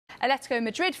Atletico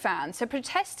Madrid fans have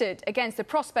protested against the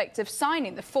prospect of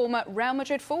signing the former Real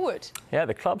Madrid forward. Yeah,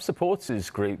 the club supporters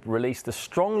group released a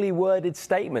strongly worded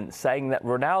statement saying that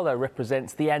Ronaldo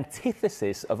represents the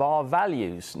antithesis of our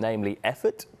values, namely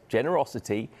effort,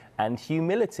 generosity and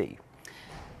humility.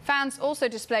 Fans also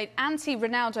displayed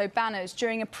anti-Ronaldo banners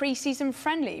during a pre-season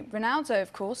friendly. Ronaldo,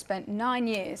 of course, spent 9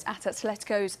 years at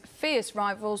Atletico's fierce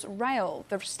rivals Real.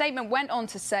 The statement went on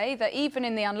to say that even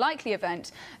in the unlikely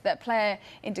event that a player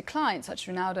in decline, such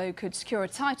as Ronaldo, could secure a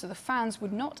title, the fans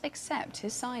would not accept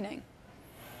his signing.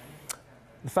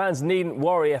 The fans needn't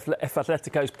worry if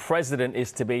Atletico's president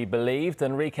is to be believed.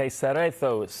 Enrique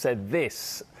Cerezo said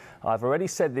this: "I've already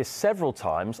said this several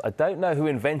times. I don't know who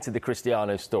invented the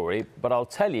Cristiano story, but I'll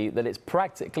tell you that it's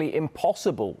practically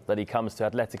impossible that he comes to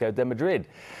Atletico de Madrid.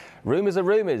 Rumours are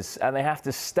rumours, and they have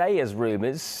to stay as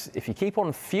rumours. If you keep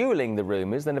on fueling the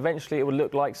rumours, then eventually it will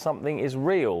look like something is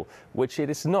real, which it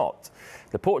is not."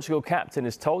 The Portugal captain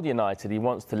has told United he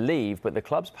wants to leave, but the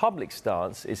club's public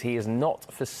stance is he is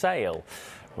not for sale.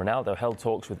 Ronaldo held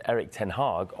talks with Erik ten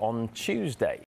Hag on Tuesday.